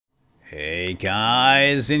Hey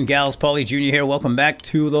guys and gals, Paulie Jr. here. Welcome back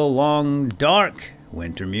to the Long Dark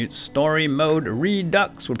Wintermute Story Mode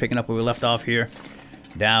Redux. We're picking up where we left off here,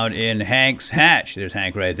 down in Hank's hatch. There's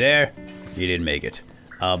Hank right there. He didn't make it.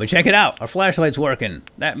 But check it out. Our flashlight's working.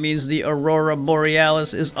 That means the aurora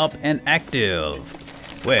borealis is up and active,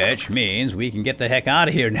 which means we can get the heck out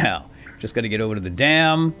of here now. Just got to get over to the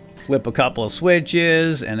dam, flip a couple of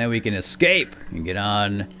switches, and then we can escape and get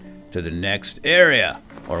on to the next area.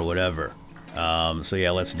 Or whatever. So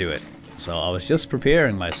yeah, let's do it. So I was just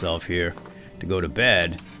preparing myself here to go to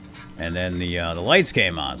bed, and then the lights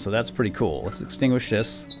came on, so that's pretty cool. Let's extinguish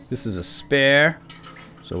this. This is a spare,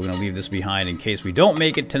 so we're gonna leave this behind in case we don't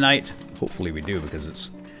make it tonight. Hopefully we do, because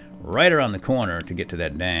it's right around the corner to get to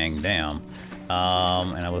that dang dam.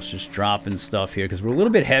 And I was just dropping stuff here because we're a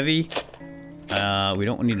little bit heavy. We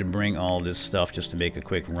don't need to bring all this stuff just to make a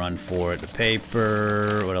quick run for it. The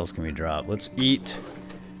paper. What else can we drop? Let's eat.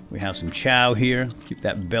 We have some chow here. Keep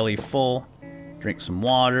that belly full. Drink some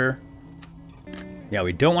water. Yeah,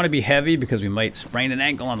 we don't want to be heavy because we might sprain an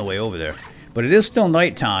ankle on the way over there. But it is still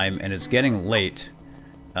nighttime and it's getting late.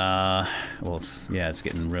 Well, it's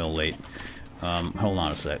getting real late. Hold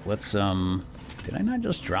on a sec. Let's, did I not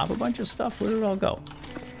just drop a bunch of stuff? Where did it all go?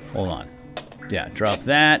 Hold on. Yeah, drop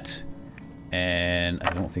that. And I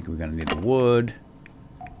don't think we're going to need the wood.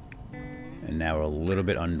 And now we're a little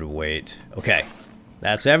bit underweight. Okay.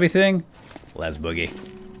 That's everything. Let's boogie.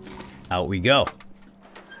 Out we go.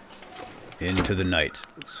 Into the night.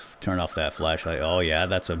 Let's turn off that flashlight. Oh yeah,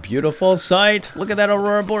 that's a beautiful sight. Look at that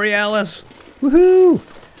aurora borealis. Woohoo!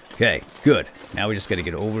 Okay, good. Now we just got to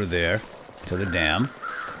get over there to the dam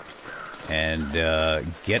and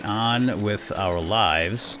get on with our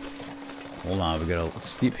lives. Hold on, we got a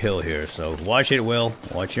steep hill here, so watch it, Will.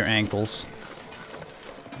 Watch your ankles.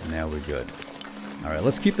 And now we're good. Alright,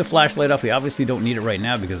 let's keep the flashlight off. We obviously don't need it right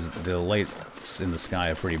now because the lights in the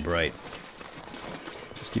sky are pretty bright.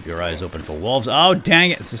 Just keep your eyes open for wolves. Oh,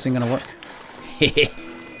 dang it! Is this thing gonna work? Is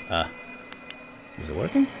it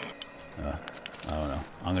working? I don't know.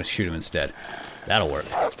 I'm gonna shoot him instead. That'll work.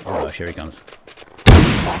 Oh gosh, here he comes.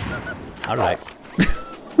 How did I...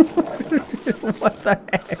 What the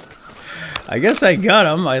heck? I guess I got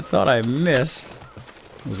him. I thought I missed.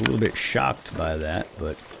 I was a little bit shocked by that,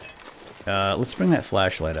 but... let's bring that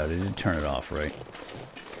flashlight out. I didn't turn it off, right?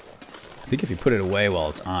 I think if you put it away while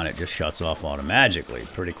it's on, it just shuts off automatically.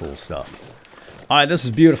 Pretty cool stuff. Alright, this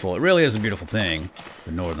is beautiful. It really is a beautiful thing.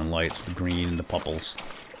 The northern lights, the green, the purples.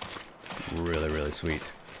 Really, really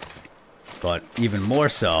sweet. But even more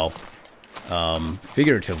so,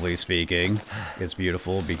 figuratively speaking, it's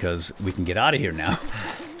beautiful because we can get out of here now.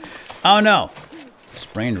 Oh no!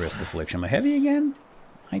 Sprained wrist affliction. Am I heavy again?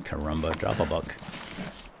 Ay caramba, drop a buck.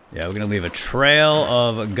 Yeah, we're gonna leave a trail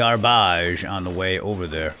of garbage on the way over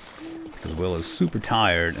there. Because Will is super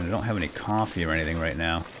tired and I don't have any coffee or anything right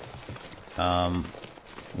now.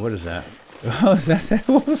 What is that? Oh, is that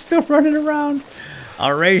Will's still running around?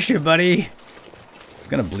 I'll race you, buddy. He's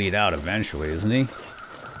gonna bleed out eventually, isn't he?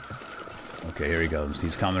 Okay, here he goes.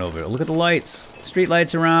 He's coming over. Look at the lights. Street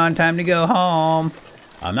lights are on. Time to go home.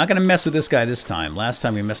 I'm not gonna mess with this guy this time. Last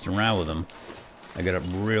time we messed around with him, I got up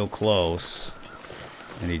real close.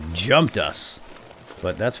 And he jumped us.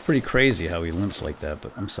 But that's pretty crazy how he limps like that.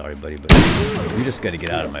 But I'm sorry, buddy, but you just got to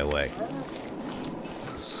get out of my way.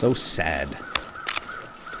 So sad.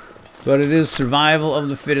 But it is survival of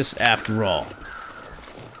the fittest after all.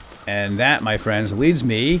 And that, my friends, leads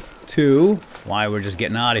me to why we're just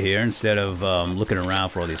getting out of here instead of looking around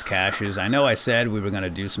for all these caches. I know I said we were going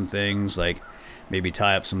to do some things like maybe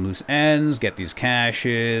tie up some loose ends, get these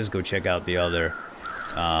caches, go check out the other...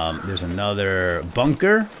 there's another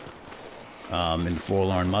bunker in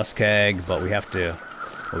Forlorn Muskeg, but we have to...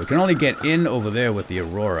 Well, we can only get in over there with the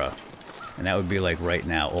aurora. And that would be like right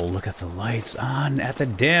now. Oh, look at the lights on at the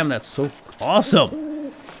dam. That's so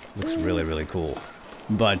awesome. Looks really, really cool.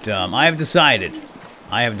 But I have decided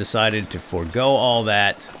to forego all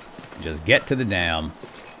that, just get to the dam,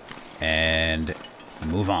 and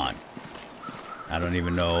move on. I don't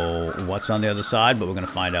even know what's on the other side, but we're going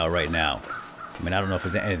to find out right now. I mean, I don't know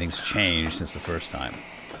if anything's changed since the first time.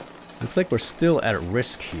 Looks like we're still at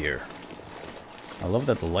risk here. I love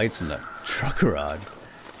that the lights in the truck are on.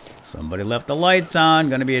 Somebody left the lights on.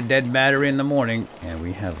 Gonna be a dead battery in the morning. And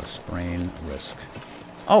we have a sprain risk.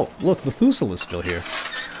 Oh, look, Methuselah's still here.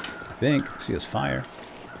 I think. See his fire.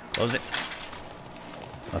 Close it.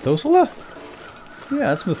 Methuselah? Yeah,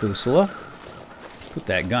 that's Methuselah. Let's put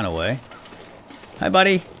that gun away. Hi,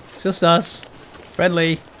 buddy. It's just us.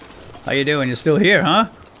 Friendly. How you doing? You're still here, huh?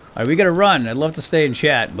 Alright, we gotta run. I'd love to stay and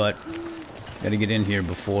chat, but gotta get in here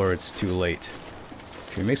before it's too late.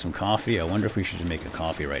 Should we make some coffee? I wonder if we should just make a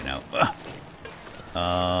coffee right now.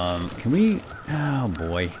 Can we... Oh,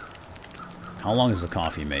 boy. How long does the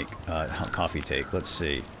coffee take? Let's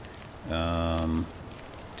see.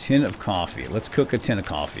 Tin of coffee. Let's cook a tin of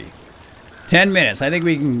coffee. 10 minutes. I think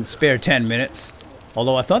we can spare 10 minutes.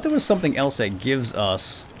 Although I thought there was something else that gives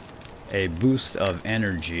us a boost of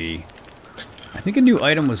energy. I think a new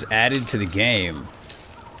item was added to the game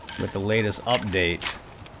with the latest update.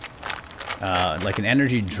 Like an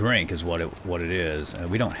energy drink is what it is.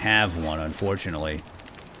 We don't have one, unfortunately.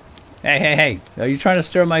 Hey! Are you trying to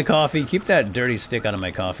stir my coffee? Keep that dirty stick out of my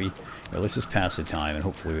coffee. Here, let's just pass the time, and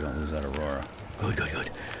hopefully we don't lose that aurora. Good.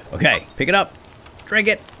 Okay, pick it up. Drink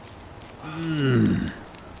it.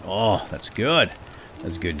 Oh, that's good.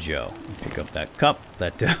 That's good, Joe. Pick up that cup,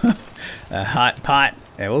 that hot pot.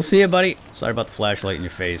 Hey, we'll see you, buddy. Sorry about the flashlight in your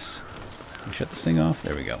face. Can we shut this thing off?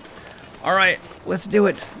 There we go. All right, let's do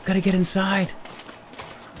it. Gotta get inside.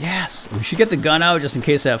 Yes, we should get the gun out just in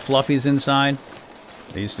case that Fluffy's inside.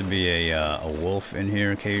 There used to be a wolf in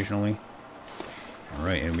here occasionally. All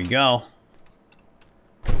right, here we go.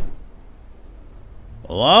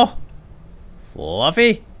 Hello?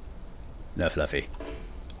 Fluffy? No, Fluffy.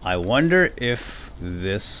 I wonder if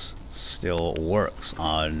this still works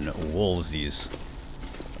on wolves. These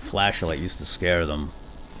flashlight used to scare them.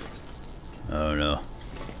 Oh no.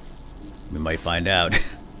 We might find out.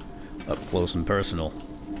 Up close and personal.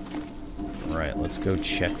 Alright, let's go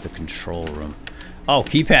check the control room. Oh,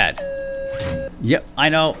 keypad. Yep, I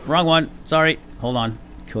know. Wrong one. Sorry. Hold on.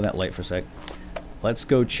 Kill that light for a sec. Let's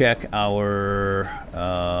go check our...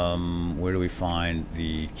 where do we find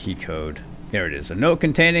the key code? Here it is. A note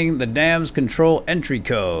containing the dam's control entry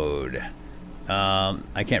code.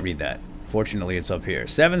 I can't read that. Fortunately, it's up here.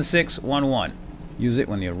 7611. Use it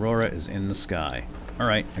when the aurora is in the sky.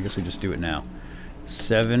 Alright, I guess we just do it now.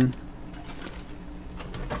 7...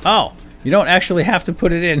 Oh! You don't actually have to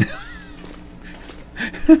put it in.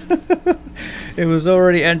 It was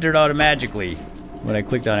already entered automatically when I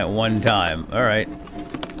clicked on it one time. Alright.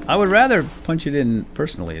 I would rather punch it in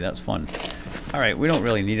personally. That's fun. Alright, we don't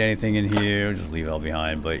really need anything in here. We'll just leave it all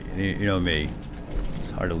behind. But you know me.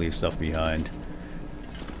 It's hard to leave stuff behind.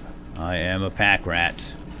 I am a pack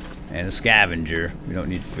rat. And a scavenger. We don't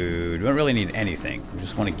need food. We don't really need anything. We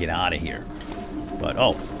just want to get out of here. But,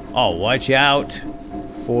 oh, watch out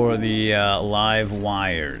for the live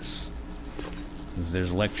wires. Because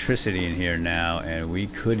there's electricity in here now, and we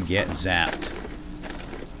could get zapped.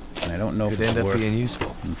 And I don't know if it's worth being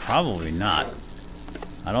useful. Probably not.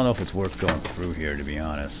 I don't know if it's worth going through here, to be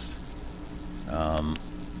honest. I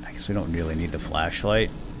guess we don't really need the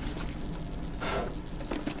flashlight.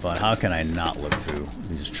 But how can I not look through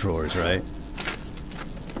these drawers, right?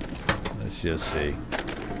 Let's just see.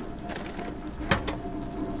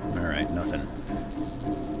 Alright, nothing.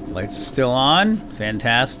 Lights are still on.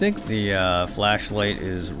 Fantastic. The flashlight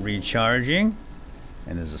is recharging.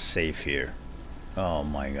 And there's a safe here. Oh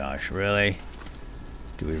my gosh, really?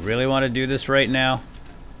 Do we really want to do this right now?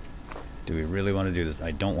 Do we really want to do this? I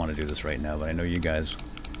don't want to do this right now, but I know you guys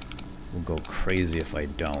will go crazy if I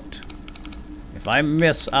don't. If I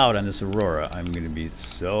miss out on this aurora, I'm going to be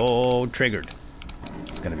so triggered.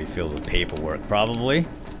 It's going to be filled with paperwork, probably.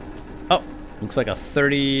 Oh, looks like a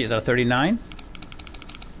 30... Is that a 39?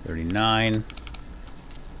 39...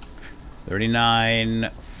 39...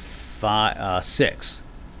 6.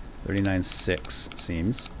 39.6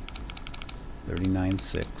 seems.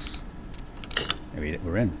 39.6. Maybe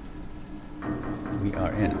we're in. We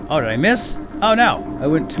are in. Oh, did I miss? Oh no, I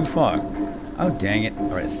went too far. Oh dang it! All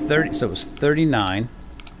right, 30. So it was 39.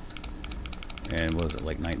 And what was it,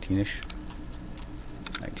 like 19ish?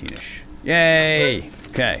 19ish. Yay!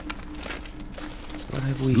 Okay. What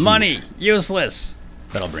have we? Money, here? useless.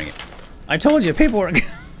 But I'll bring it. I told you, paperwork.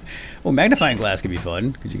 Oh, magnifying glass can be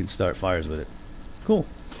fun because you can start fires with it. Cool.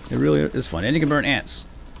 It really is fun, and you can burn ants.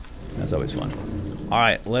 That's always fun. All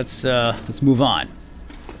right, let's move on.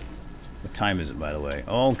 What time is it, by the way?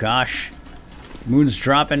 Oh gosh, moon's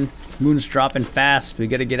dropping. Moon's dropping fast. We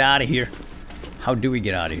gotta get out of here. How do we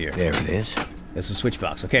get out of here? There it is. It's a switch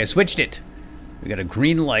box. Okay, I switched it. We got a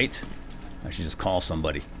green light. I should just call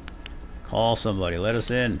somebody. Call somebody. Let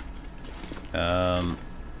us in. All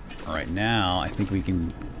right, now I think we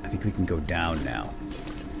can go down now.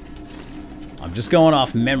 I'm just going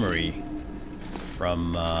off memory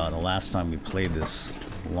from the last time we played this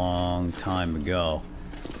long time ago.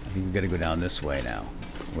 I think we gotta go down this way now,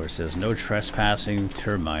 where it says no trespassing,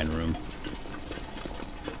 turbine room.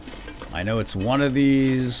 I know it's one of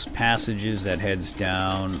these passages that heads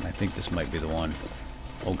down. I think this might be the one.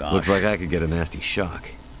 Oh gosh. Looks like I could get a nasty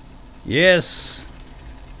shock. Yes.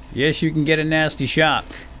 Yes, you can get a nasty shock.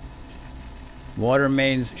 Water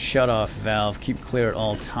mains shut-off valve. Keep clear at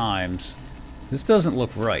all times. This doesn't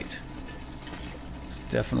look right. This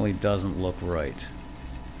definitely doesn't look right.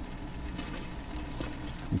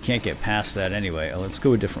 We can't get past that anyway. Oh, let's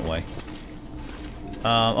go a different way.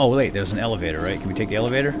 Oh, wait, there's an elevator, right? Can we take the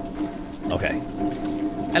elevator? Okay.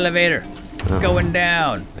 Elevator! Going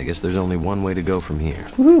down! I guess there's only one way to go from here.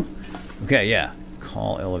 Woohoo! Okay, yeah.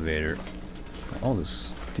 Call elevator. Oh,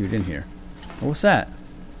 this dude in here. Oh, what's that?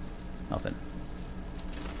 Nothing.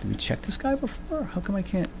 Did we check this guy before? How come I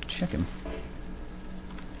can't check him?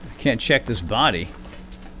 I can't check this body.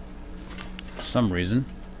 For some reason.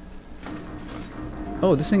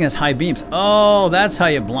 Oh, this thing has high beams. Oh, that's how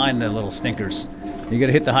you blind the little stinkers. You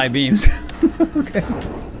gotta hit the high beams. Okay.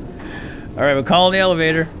 Alright, we'll call the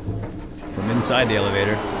elevator. From inside the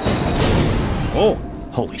elevator. Oh!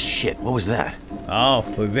 Holy shit, what was that? Oh,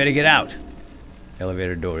 we better get out.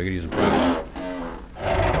 Elevator door. We're gonna use a brush.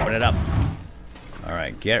 Open it up.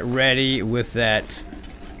 Alright, get ready with that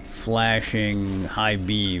flashing high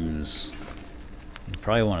beams. You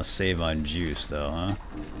probably want to save on juice, though, huh?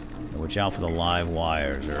 Watch out for the live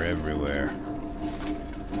wires. They're everywhere.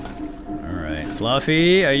 Alright,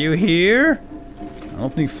 Fluffy, are you here? I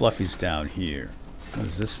don't think Fluffy's down here. What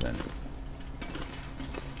is this then?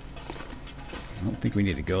 I don't think we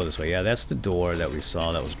need to go this way. Yeah, that's the door that we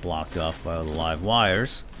saw that was blocked off by all the live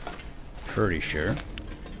wires. Pretty sure.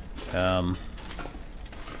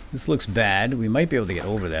 This looks bad. We might be able to get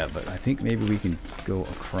over that, but I think maybe we can go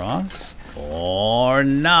across. Or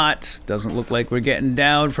not. Doesn't look like we're getting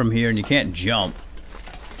down from here, and you can't jump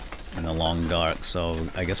in the long dark, so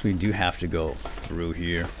I guess we do have to go through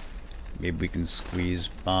here. Maybe we can squeeze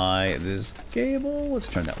by this cable. Let's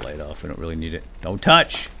turn that light off. We don't really need it. Don't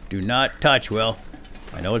touch. Do not touch, Will.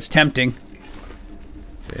 I know it's tempting.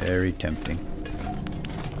 Very tempting.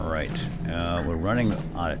 Alright. We're running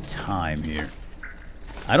out of time here.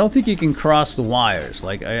 I don't think you can cross the wires.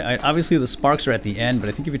 Like, obviously the sparks are at the end, but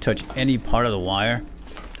I think if you touch any part of the wire,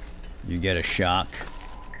 you get a shock.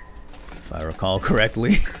 If I recall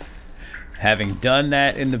correctly. Having done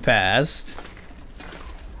that in the past,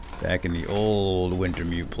 back in the old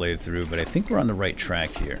Wintermute playthrough, but I think we're on the right track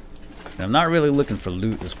here. And I'm not really looking for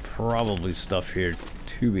loot. There's probably stuff here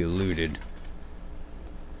to be looted,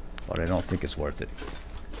 but I don't think it's worth it.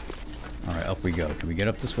 Alright, up we go. Can we get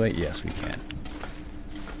up this way? Yes, we can.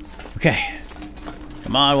 Okay.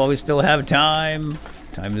 Come on, while we still have time.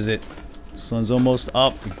 Time is it? Sun's almost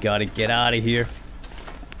up. We gotta get out of here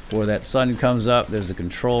before that sun comes up. There's a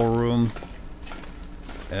control room.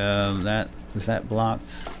 Is that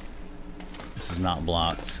blocked? This is not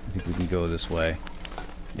blocked. I think we can go this way.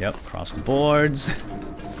 Yep, across the boards.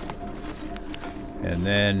 And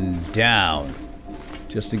then down.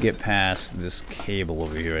 Just to get past this cable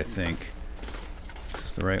over here, I think. Is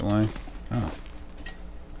this the right way? Oh.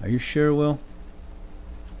 Are you sure, Will?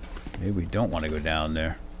 Maybe we don't want to go down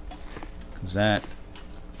there. Is that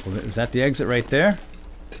the exit right there?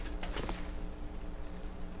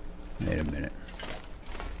 Wait a minute.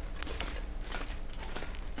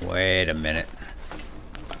 Wait a minute.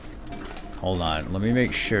 Hold on. Let me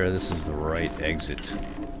make sure this is the right exit.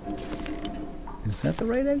 Is that the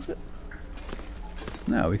right exit?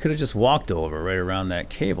 No, we could have just walked over right around that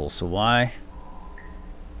cable, so why?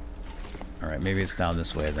 Alright, maybe it's down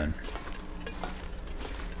this way then.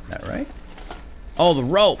 Is that right? Oh, the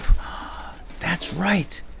rope! That's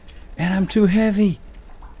right! And I'm too heavy!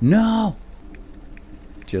 No!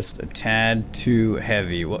 Just a tad too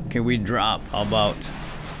heavy. What can we drop? How about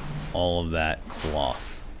all of that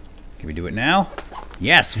cloth? Can we do it now?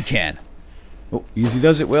 Yes, we can! Oh, easy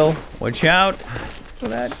does it, Will. Watch out for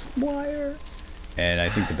that wire. And I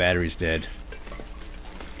think the battery's dead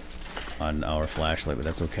on our flashlight, but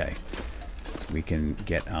that's okay. We can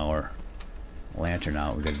get our lantern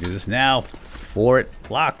out. We gotta do this now before it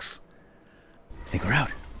locks. I think we're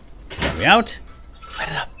out. Are we out? Light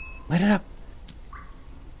it up. Light it up.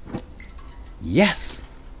 Yes!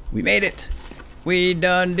 We made it! We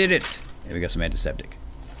done did it! And we got some antiseptic.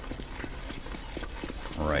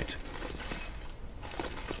 Alright.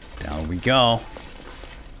 Down we go.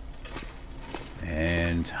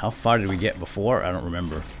 And how far did we get before? I don't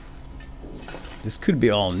remember. This could be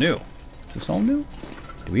all new. Is this all new?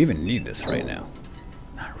 Do we even need this right now?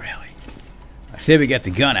 Not really. I say we get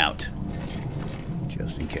the gun out.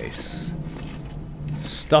 Just in case.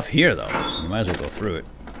 Stuff here, though. We might as well go through it.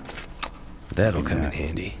 That'll come in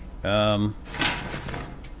handy.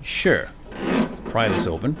 Sure. Let's pry this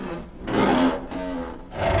open.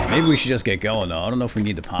 Maybe we should just get going, though. I don't know if we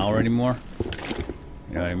need the power anymore.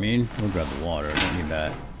 You know what I mean? We'll grab the water. I don't need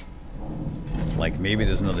that. like maybe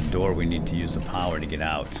there's another door we need to use the power to get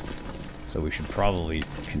out. So we should probably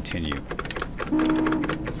continue.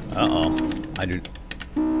 Uh-oh. I do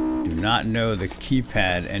not know the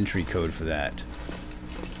keypad entry code for that.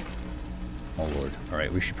 Oh, Lord.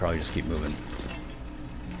 Alright, we should probably just keep moving.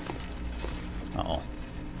 Uh-oh.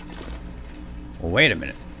 Well, wait a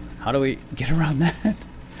minute. How do we get around that?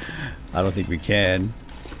 I don't think we can.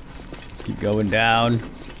 Let's keep going down.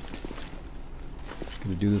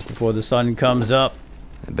 Gonna do this before the sun comes up.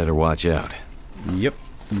 I better watch out. Yep,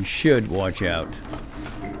 you should watch out.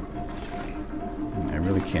 I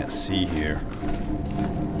really can't see here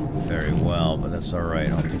very well, but that's alright.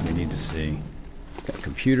 I don't think we need to see. Got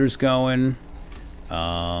computers going.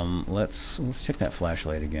 Let's check that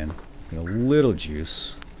flashlight again. Get a little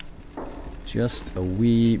juice. Just a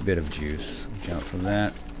wee bit of juice. Watch out for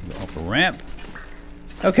that. Go up a ramp.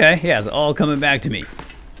 Okay, yeah, it's all coming back to me.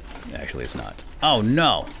 Actually, it's not. Oh,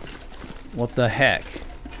 no. What the heck?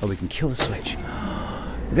 Oh, we can kill the switch.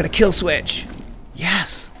 We got a kill switch.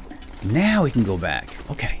 Yes. Now we can go back.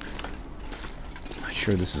 Okay. Not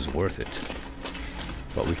sure this is worth it.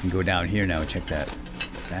 But we can go down here now and check that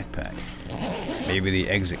backpack. Maybe the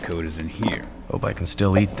exit code is in here. Hope I can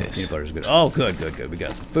still eat this. Peanut butter's good. Oh, good, good, good. We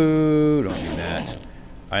got some food. Don't need that.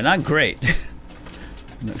 Alright, not great.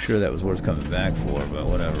 I'm not sure that was worth coming back for, but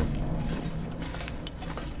whatever.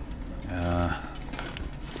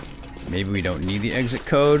 Maybe we don't need the exit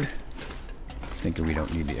code. I'm thinking we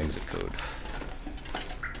don't need the exit code.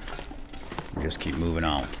 We just keep moving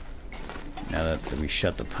on. Now that we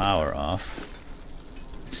shut the power off.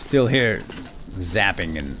 Still hear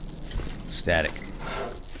zapping and static.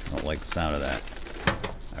 I don't like the sound of that.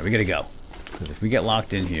 Alright, we gotta go. Because if we get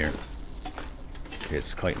locked in here,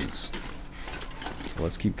 it's Titans. So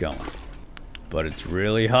let's keep going. But it's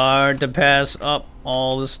really hard to pass up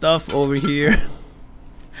all the stuff over here.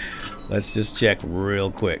 Let's just check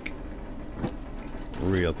real quick.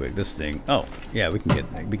 Real quick. This thing. Oh, yeah, we can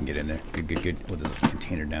get in there. Good, good, good. Oh, there's a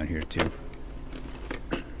container down here too.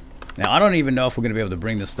 Now I don't even know if we're gonna be able to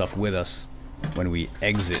bring this stuff with us when we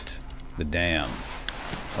exit the dam.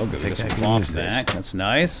 Oh, good. We got some cloth back. That's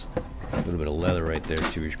nice. A little bit of leather right there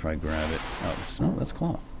too. We should probably grab it. Oh, no, that's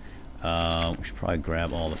cloth. We should probably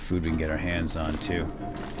grab all the food we can get our hands on too.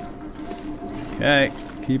 Okay,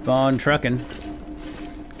 keep on trucking.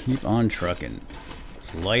 Keep on trucking.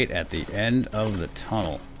 There's light at the end of the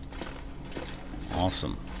tunnel.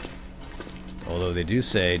 Awesome. Although they do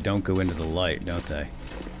say don't go into the light, don't they?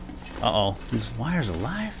 Uh-oh. These wires are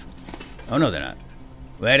alive? Oh, no, they're not.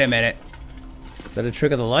 Wait a minute. Is that a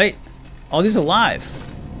trick of the light? Oh, these are live.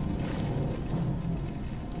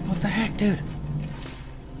 What the heck, dude?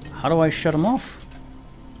 How do I shut them off?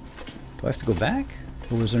 Do I have to go back?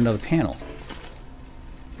 Or was there another panel?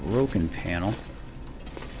 Broken panel.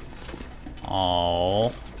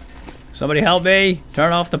 Oh, somebody help me!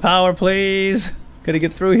 Turn off the power, please! Gotta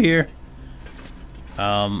get through here.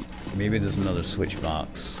 Maybe there's another switch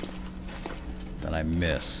box that I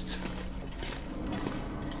missed.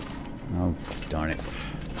 Oh, darn it.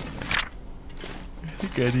 I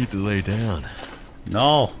think I need to lay down.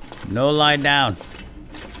 No, no lie down.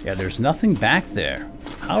 Yeah, there's nothing back there.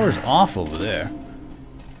 Power's off over there.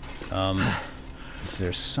 Is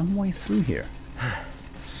there some way through here?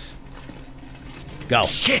 Go.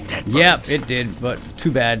 Shit, that burns. Yep, it did, but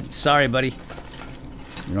too bad. Sorry, buddy.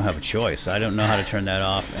 You don't have a choice. I don't know how to turn that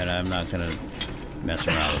off, and I'm not gonna mess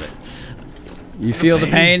around with it. You feel the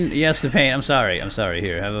pain? Yes, the pain. I'm sorry. I'm sorry.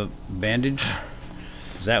 Here, have a bandage.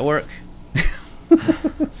 Does that work?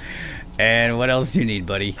 And what else do you need,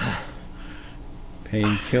 buddy?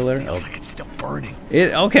 Painkiller. It feels like it's still burning.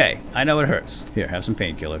 Okay, I know it hurts. Here, have some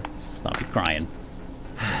painkiller. Stop you crying.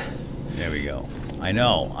 There we go. I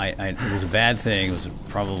know. It was a bad thing. It was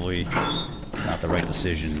probably not the right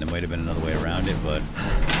decision. There might have been another way around it, but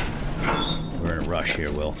we're in a rush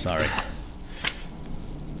here, Will. Sorry.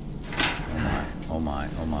 Oh my,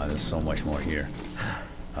 oh my. There's so much more here.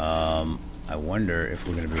 I wonder if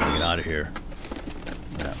we're going to be able to get out of here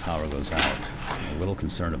when that power goes out. I'm a little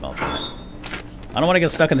concerned about that. I don't want to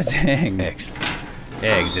get stuck in the dam. Excellent.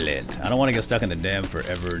 Excellent. I don't want to get stuck in the dam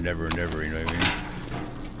forever and ever and ever, you know what I mean?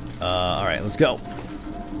 Alright, let's go.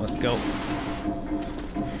 Let's go.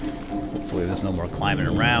 Hopefully there's no more climbing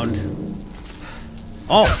around.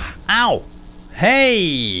 Oh! Ow!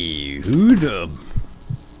 Hey! Who the...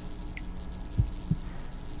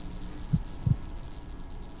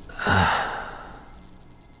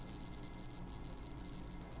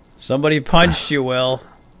 Somebody punched you, Will.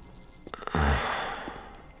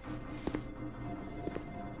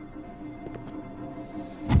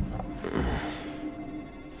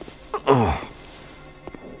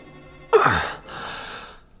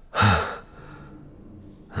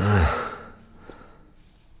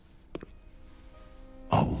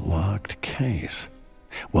 case.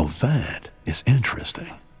 Well, that is interesting.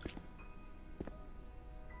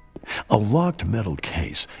 A locked metal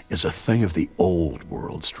case is a thing of the old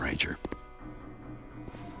world, stranger.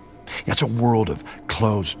 It's a world of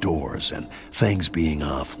closed doors and things being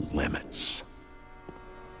off limits.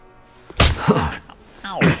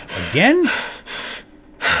 Ow. Again?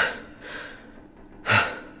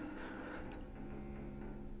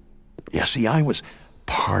 Yeah, see, I was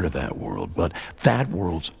part of that world, but that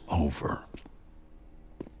world's over.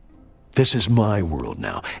 This is my world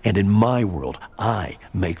now, and in my world, I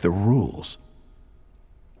make the rules.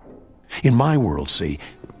 In my world, see,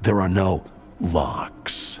 there are no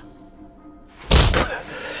locks.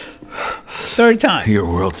 Third time. Your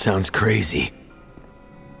world sounds crazy.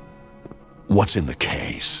 What's in the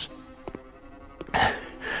case?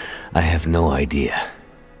 I have no idea.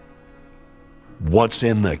 What's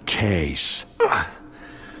in the case?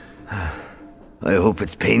 I hope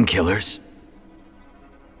it's painkillers.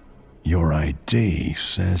 Your ID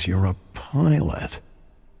says you're a pilot.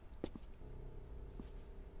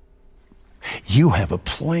 You have a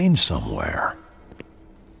plane somewhere.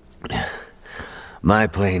 My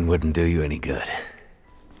plane wouldn't do you any good.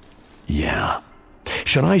 Yeah.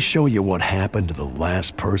 Should I show you what happened to the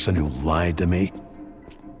last person who lied to me?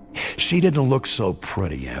 She didn't look so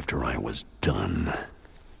pretty after I was done.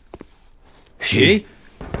 She?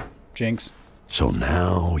 Jinx. So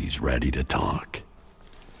now he's ready to talk.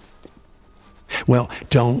 Well,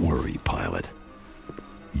 don't worry, pilot.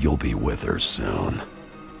 You'll be with her soon.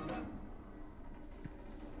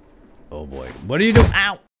 Oh boy. What are you doing?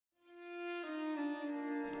 Ow!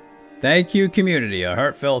 Thank you, community. A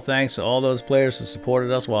heartfelt thanks to all those players who supported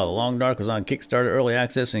us while The Long Dark was on Kickstarter Early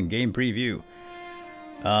Access and Game Preview.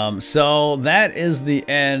 So that is the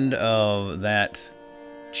end of that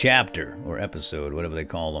chapter, or episode, whatever they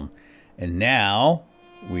call them. And now,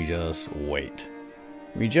 we just wait.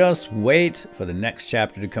 We just wait for the next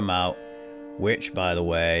chapter to come out, which, by the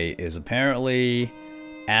way, is apparently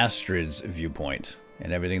Astrid's viewpoint.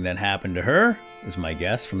 And everything that happened to her is my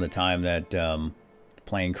guess from the time that the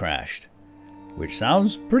plane crashed. Which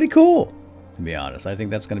sounds pretty cool, to be honest. I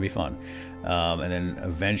think that's going to be fun. And then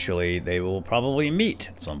eventually they will probably meet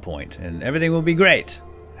at some point. And everything will be great.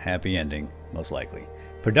 Happy ending, most likely.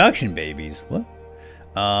 Production babies? What?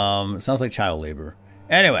 Sounds like child labor.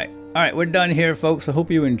 Anyway, alright, we're done here, folks. I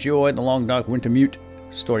hope you enjoyed the Long Dark Wintermute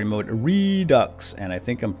Story Mode Redux. And I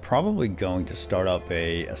think I'm probably going to start up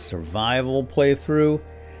a survival playthrough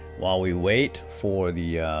while we wait for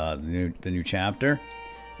the new chapter.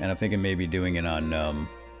 And I'm thinking maybe doing it on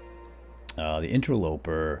the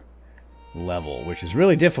interloper level, which is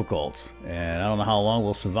really difficult. And I don't know how long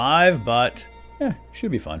we'll survive, but yeah,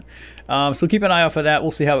 should be fun. So keep an eye out for that.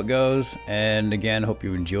 We'll see how it goes. And again, hope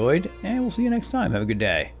you enjoyed, and we'll see you next time. Have a good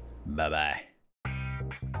day. Bye-bye.